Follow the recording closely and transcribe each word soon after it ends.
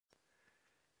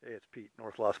Hey, it's Pete,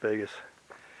 North Las Vegas.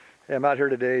 Hey, I'm out here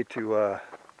today to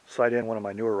sight in one of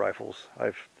my newer rifles.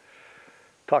 I've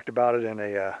talked about it in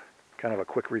a kind of a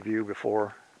quick review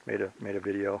before, made a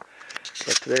video.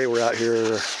 But today we're out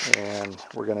here and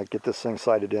we're going to get this thing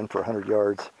sighted in for 100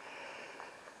 yards.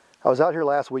 I was out here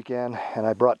last weekend and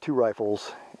I brought two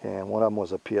rifles, and one of them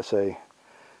was a PSA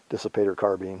dissipator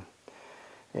carbine.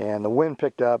 And the wind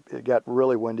picked up, it got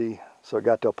really windy, so it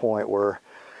got to a point where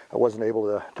I wasn't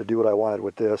able to do what I wanted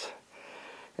with this.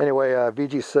 Anyway,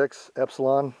 VG6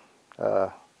 Epsilon,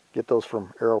 get those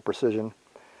from Aero Precision.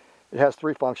 It has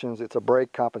three functions. It's a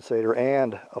brake, compensator,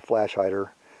 and a flash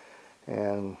hider,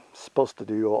 and it's supposed to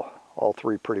do all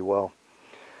three pretty well.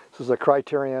 This is a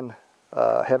Criterion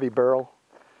heavy barrel.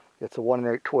 It's a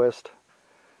 1/8 twist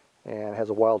and has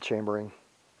a Wylde chambering.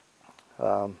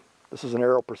 This is an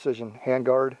Aero Precision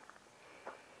handguard,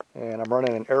 and I'm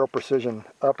running an Aero Precision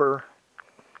upper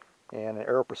and an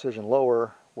Aero Precision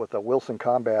lower with a Wilson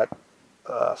Combat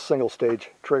single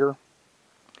stage trigger.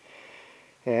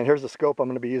 And here's the scope I'm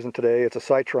going to be using today. It's a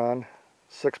Sightron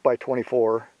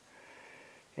 6x24,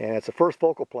 and it's a first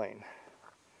focal plane.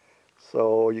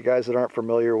 So you guys that aren't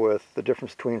familiar with the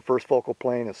difference between first focal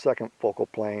plane and second focal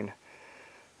plane,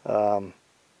 the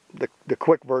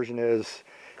quick version is,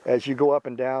 as you go up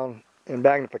and down in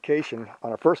magnification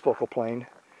on a first focal plane,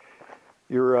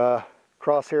 your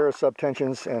crosshairs,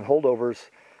 subtensions, and holdovers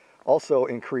also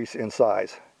increase in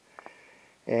size.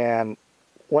 And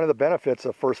one of the benefits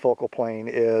of first focal plane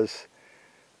is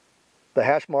the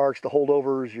hash marks, the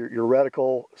holdovers, your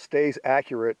reticle stays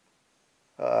accurate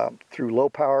through low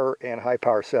power and high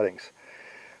power settings.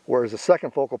 Whereas the second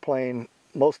focal plane,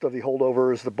 most of the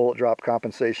holdovers, the bullet drop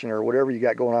compensation, or whatever you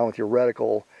got going on with your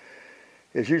reticle,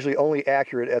 is usually only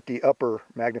accurate at the upper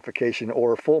magnification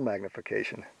or full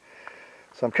magnification.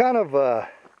 So I'm kind of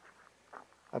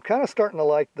starting to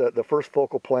like the first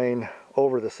focal plane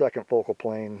over the second focal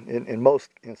plane in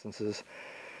most instances.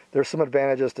 There's some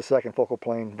advantages to second focal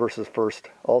plane versus first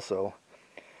also,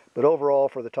 but overall,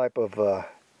 for the type of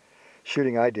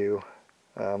shooting I do,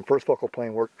 first focal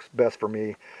plane works best for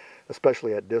me,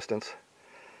 especially at distance.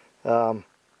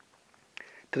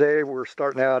 Today we're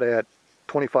starting out at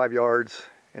 25 yards,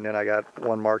 and then I got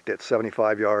one marked at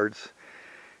 75 yards,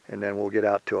 and then we'll get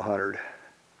out to 100.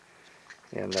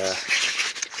 And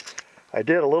I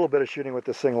did a little bit of shooting with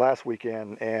this thing last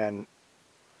weekend, and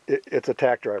it's a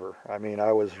tack driver. I mean,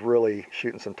 I was really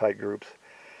shooting some tight groups.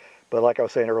 But like I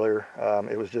was saying earlier,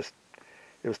 it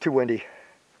was too windy.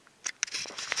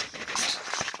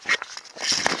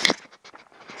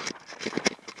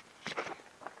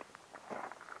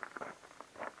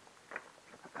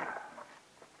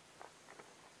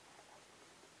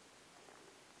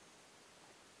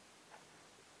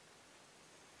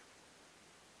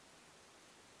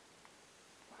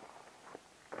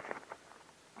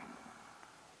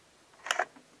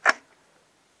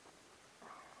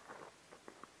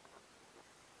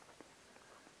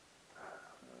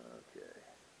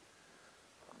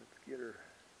 Get her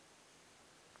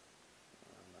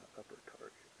on the upper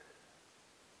target.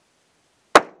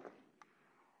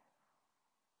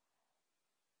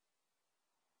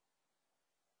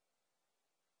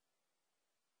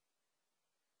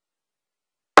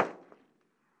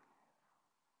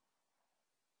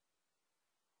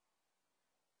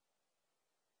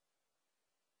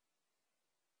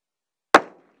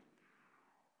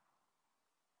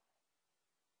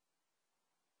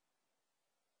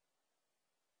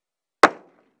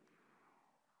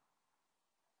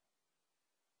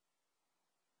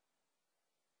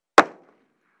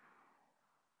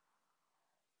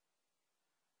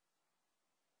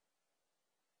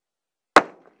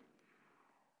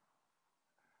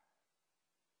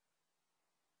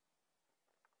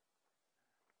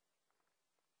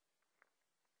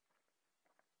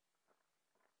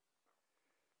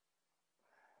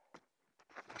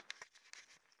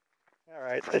 All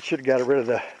right, that should have got rid of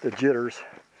the jitters.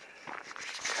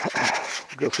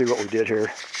 Go see what we did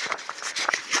here.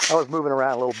 I was moving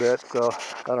around a little bit, so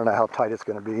I don't know how tight it's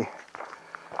going to be.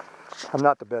 I'm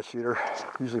not the best shooter.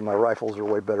 Usually my rifles are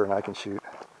way better than I can shoot.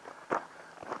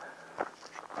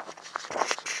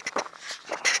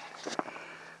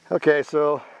 Okay,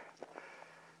 so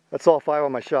that's all 5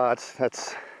 of my shots.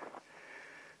 That's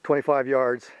 25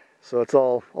 yards, so it's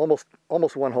all almost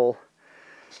one hole.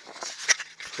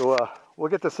 So we'll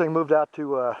get this thing moved out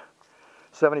to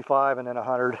 75 and then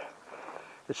 100.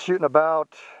 It's shooting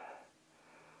about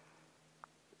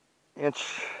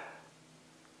inch,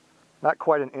 not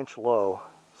quite an inch low,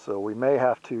 so we may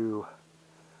have to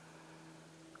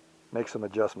make some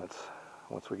adjustments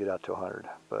once we get out to 100.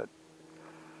 But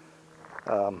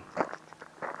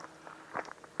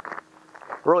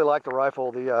really like the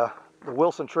rifle. The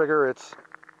Wilson trigger,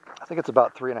 I think it's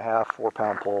about 3.5, 4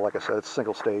 pound pull. Like I said, it's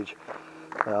single stage.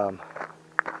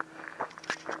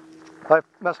 I've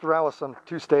messed around with some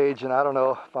 2-stage, and I don't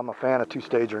know if I'm a fan of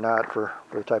 2-stage or not for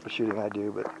the type of shooting I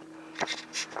do. But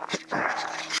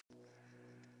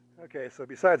okay, so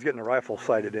besides getting the rifle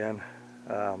sighted in,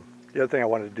 the other thing I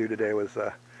wanted to do today was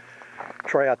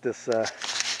try out this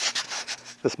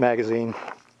this magazine.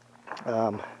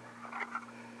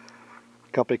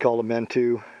 Company called Men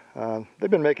 2. They've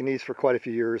been making these for quite a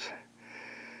few years,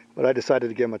 but I decided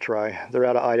to give them a try. They're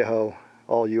out of Idaho,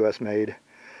 all US made.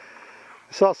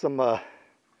 I saw some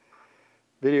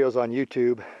videos on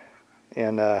YouTube,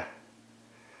 and they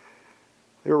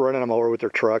were running them over with their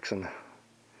trucks, and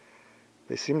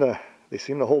they seem to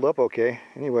hold up okay.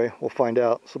 Anyway, we'll find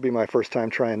out. This will be my first time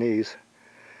trying these.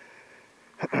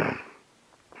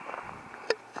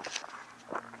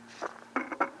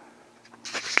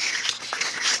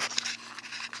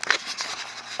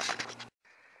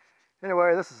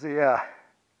 Anyway, this is the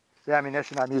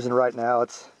ammunition I'm using right now.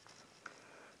 It's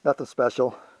nothing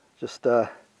special, just a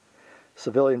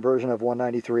civilian version of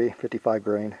 193 55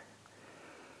 grain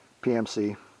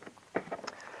PMC. I'm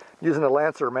using a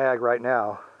Lancer mag right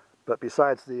now, but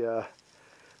besides the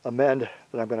Amend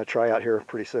that I'm going to try out here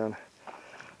pretty soon,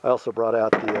 I also brought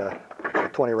out the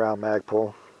 20 round mag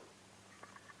pull.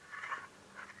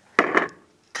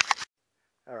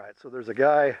 Alright, so there's a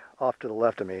guy off to the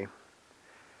left of me,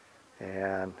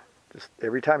 and just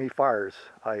every time he fires,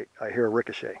 I hear a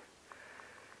ricochet.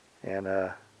 And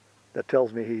that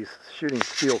tells me he's shooting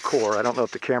steel core. I don't know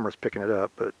if the camera's picking it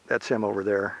up, but that's him over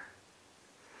there.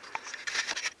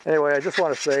 Anyway, I just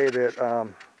want to say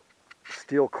that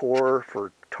steel core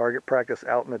for target practice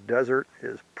out in the desert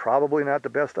is probably not the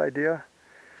best idea.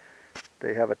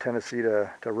 They have a tendency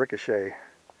to ricochet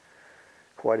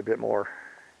quite a bit more.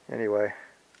 Anyway.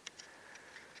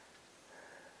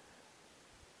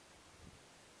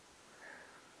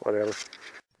 Whatever.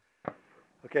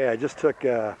 Okay, I just took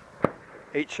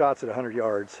 8 shots at 100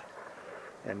 yards,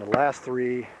 and the last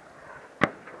 3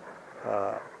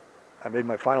 I made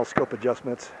my final scope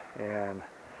adjustments, and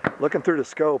looking through the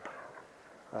scope,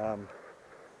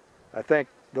 I think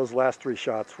those last 3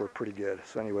 shots were pretty good.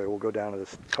 So anyway, we'll go down to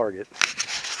this target.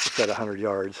 It's at 100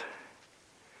 yards,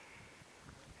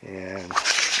 and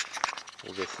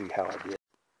we'll just see how I did.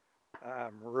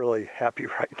 I'm really happy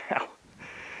right now.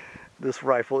 This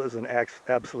rifle is an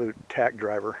absolute tack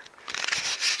driver.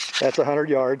 That's 100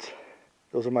 yards.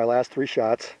 Those are my last 3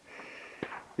 shots.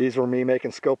 These were me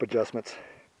making scope adjustments.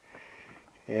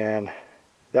 And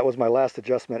that was my last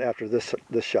adjustment after this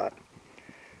shot.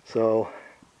 So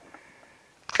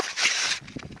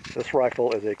this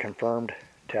rifle is a confirmed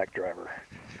tack driver.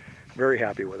 Very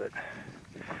happy with it.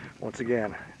 Once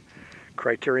again,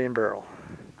 Criterion barrel.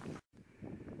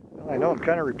 I know I'm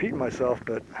kind of repeating myself,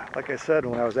 but like I said,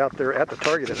 when I was out there at the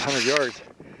target at 100 yards,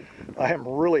 I am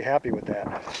really happy with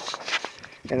that.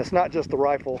 And it's not just the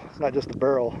rifle, it's not just the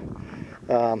barrel.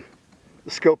 The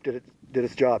scope did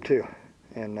its job too.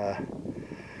 And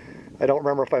I don't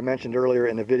remember if I mentioned earlier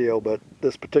in the video, but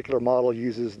this particular model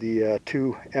uses the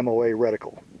 2 MOA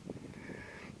reticle.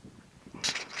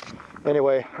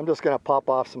 Anyway, I'm just going to pop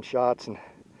off some shots and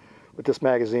with this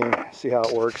magazine, see how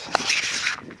it works.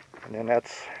 And then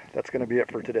that's going to be it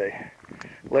for today.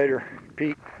 Later,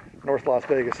 Pete, North Las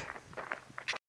Vegas.